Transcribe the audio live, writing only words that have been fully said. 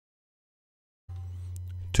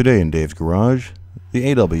Today in Dave's Garage,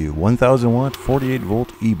 the AW 1000 watt 48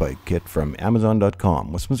 volt e-bike kit from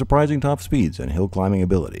Amazon.com with some surprising top speeds and hill climbing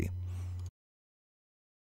ability.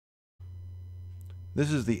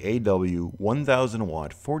 This is the AW 1000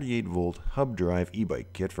 watt 48 volt hub drive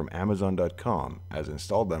e-bike kit from Amazon.com as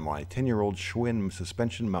installed on my 10-year-old Schwinn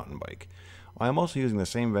suspension mountain bike. I am also using the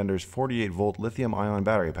same vendor's 48 volt lithium ion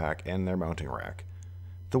battery pack and their mounting rack.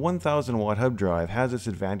 The 1000 watt hub drive has its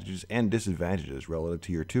advantages and disadvantages relative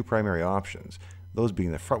to your two primary options, those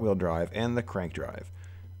being the front wheel drive and the crank drive.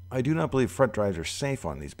 I do not believe front drives are safe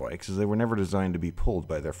on these bikes as they were never designed to be pulled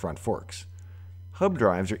by their front forks. Hub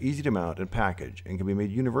drives are easy to mount and package and can be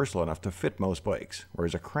made universal enough to fit most bikes,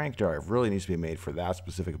 whereas a crank drive really needs to be made for that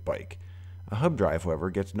specific bike. A hub drive, however,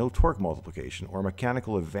 gets no torque multiplication or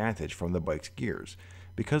mechanical advantage from the bike's gears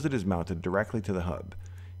because it is mounted directly to the hub.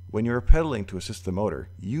 When you are pedaling to assist the motor,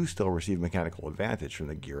 you still receive mechanical advantage from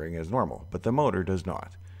the gearing as normal, but the motor does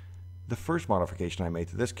not. The first modification I made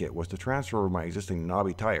to this kit was to transfer over my existing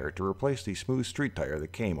knobby tire to replace the smooth street tire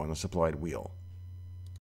that came on the supplied wheel.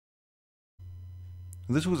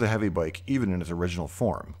 This was a heavy bike even in its original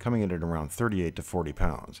form, coming in at around 38 to 40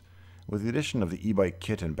 pounds. With the addition of the e-bike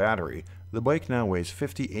kit and battery, the bike now weighs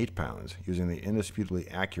 58 pounds, using the indisputably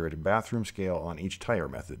accurate bathroom scale on each tire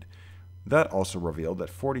method. That also revealed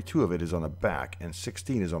that 42 of it is on the back and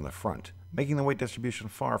 16 is on the front, making the weight distribution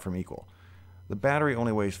far from equal. The battery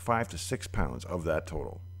only weighs 5 to 6 pounds of that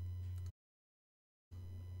total.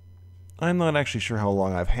 I'm not actually sure how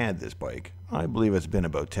long I've had this bike. I believe it's been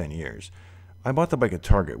about 10 years. I bought the bike at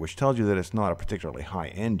Target, which tells you that it's not a particularly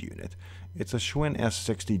high-end unit. It's a Schwinn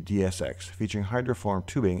S60 DSX featuring hydroform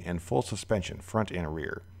tubing and full suspension front and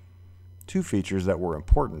rear. Two features that were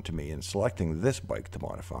important to me in selecting this bike to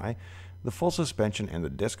modify: the full suspension and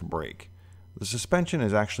the disc brake. The suspension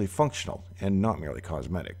is actually functional and not merely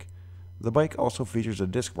cosmetic. The bike also features a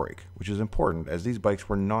disc brake, which is important as these bikes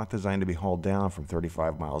were not designed to be hauled down from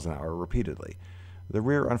 35 miles an hour repeatedly. The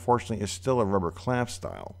rear, unfortunately, is still a rubber clamp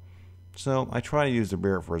style, so I try to use the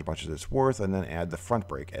rear for as much as it's worth and then add the front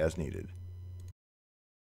brake as needed.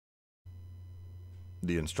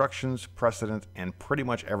 The instructions, precedent, and pretty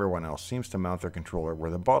much everyone else seems to mount their controller where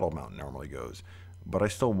the bottle mount normally goes, but I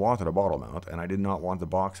still wanted a bottle mount and I did not want the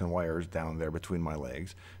box and wires down there between my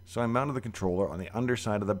legs, so I mounted the controller on the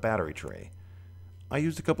underside of the battery tray. I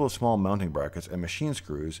used a couple of small mounting brackets and machine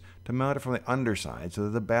screws to mount it from the underside so that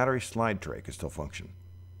the battery slide tray could still function.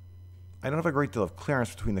 I don't have a great deal of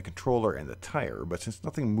clearance between the controller and the tire, but since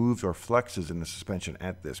nothing moves or flexes in the suspension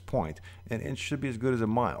at this point, an inch should be as good as a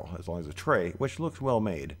mile, as long as the tray, which looks well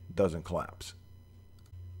made, doesn't collapse.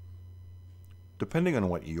 Depending on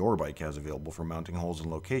what your bike has available for mounting holes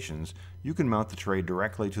and locations, you can mount the tray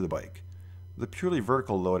directly to the bike. The purely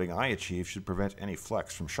vertical loading I achieved should prevent any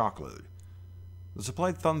flex from shock load. The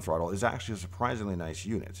supplied thumb throttle is actually a surprisingly nice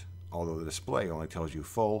unit, although the display only tells you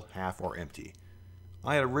full, half, or empty.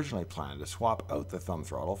 I had originally planned to swap out the thumb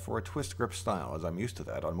throttle for a twist grip style, as I'm used to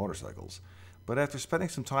that on motorcycles, but after spending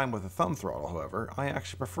some time with the thumb throttle, however, I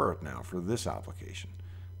actually prefer it now for this application.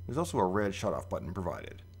 There's also a red shutoff button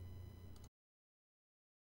provided.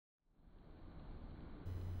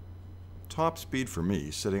 Top speed for me,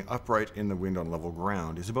 sitting upright in the wind on level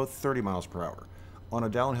ground, is about 30 miles per hour. On a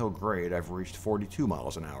downhill grade, I've reached 42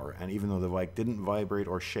 miles an hour, and even though the bike didn't vibrate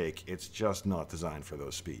or shake, it's just not designed for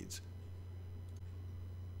those speeds.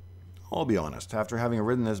 I'll be honest, after having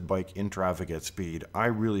ridden this bike in traffic at speed, I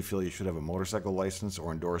really feel you should have a motorcycle license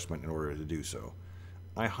or endorsement in order to do so.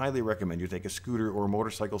 I highly recommend you take a scooter or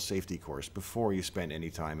motorcycle safety course before you spend any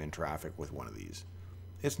time in traffic with one of these.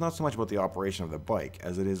 It's not so much about the operation of the bike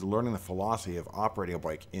as it is learning the philosophy of operating a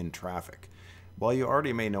bike in traffic. While you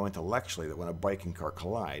already may know intellectually that when a bike and car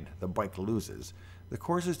collide, the bike loses, the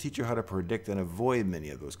courses teach you how to predict and avoid many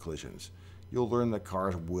of those collisions. You'll learn that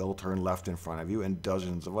cars will turn left in front of you and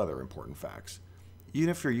dozens of other important facts. Even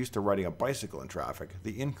if you're used to riding a bicycle in traffic,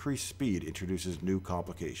 the increased speed introduces new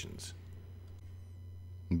complications.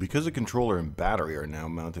 Because the controller and battery are now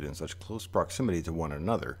mounted in such close proximity to one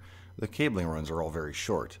another, the cabling runs are all very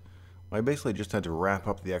short. I basically just had to wrap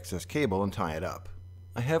up the excess cable and tie it up.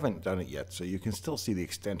 I haven't done it yet, so you can still see the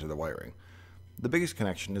extent of the wiring. The biggest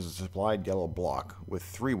connection is a supplied yellow block with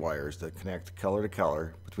 3 wires that connect color to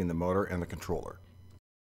color between the motor and the controller.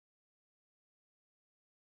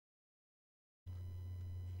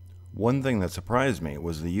 One thing that surprised me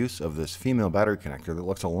was the use of this female battery connector that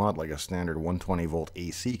looks a lot like a standard 120 volt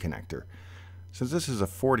AC connector. Since this is a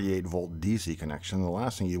 48 volt DC connection, the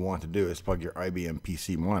last thing you want to do is plug your IBM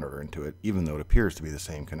PC monitor into it, even though it appears to be the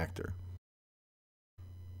same connector.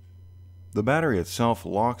 The battery itself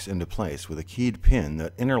locks into place with a keyed pin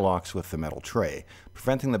that interlocks with the metal tray,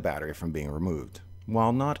 preventing the battery from being removed.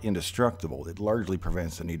 While not indestructible, it largely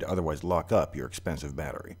prevents the need to otherwise lock up your expensive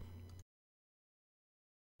battery.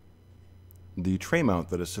 The tray mount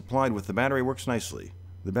that is supplied with the battery works nicely.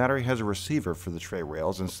 The battery has a receiver for the tray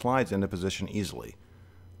rails and slides into position easily.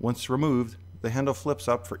 Once removed, the handle flips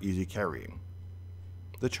up for easy carrying.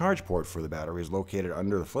 The charge port for the battery is located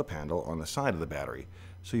under the flip handle on the side of the battery,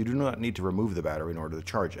 so you do not need to remove the battery in order to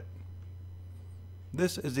charge it.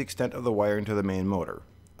 This is the extent of the wiring to the main motor,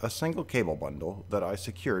 a single cable bundle that I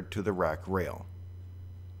secured to the rack rail.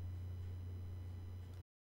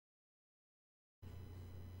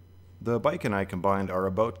 The bike and I combined are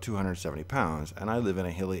about 270 pounds, and I live in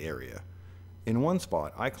a hilly area. In one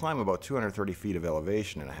spot, I climb about 230 feet of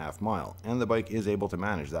elevation in a half mile, and the bike is able to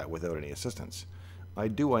manage that without any assistance. I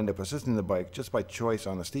do end up assisting the bike just by choice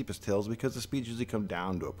on the steepest hills because the speeds usually come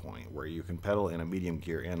down to a point where you can pedal in a medium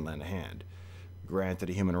gear and lend a hand. Granted,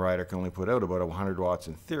 a human rider can only put out about 100 watts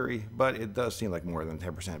in theory, but it does seem like more than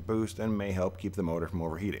 10% boost and may help keep the motor from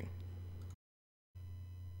overheating.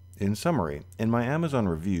 In summary, in my Amazon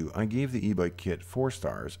review, I gave the eBike kit 4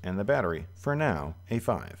 stars and the battery, for now, a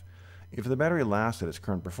 5. If the battery lasts at its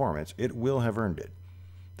current performance, it will have earned it.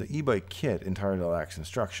 The eBike kit entirely lacks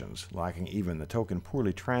instructions, lacking even the token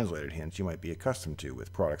poorly translated hints you might be accustomed to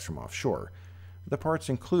with products from offshore. The parts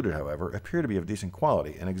included, however, appear to be of decent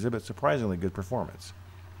quality and exhibit surprisingly good performance.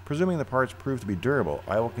 Presuming the parts prove to be durable,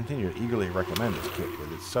 I will continue to eagerly recommend this kit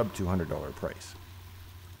with its sub-$200 price.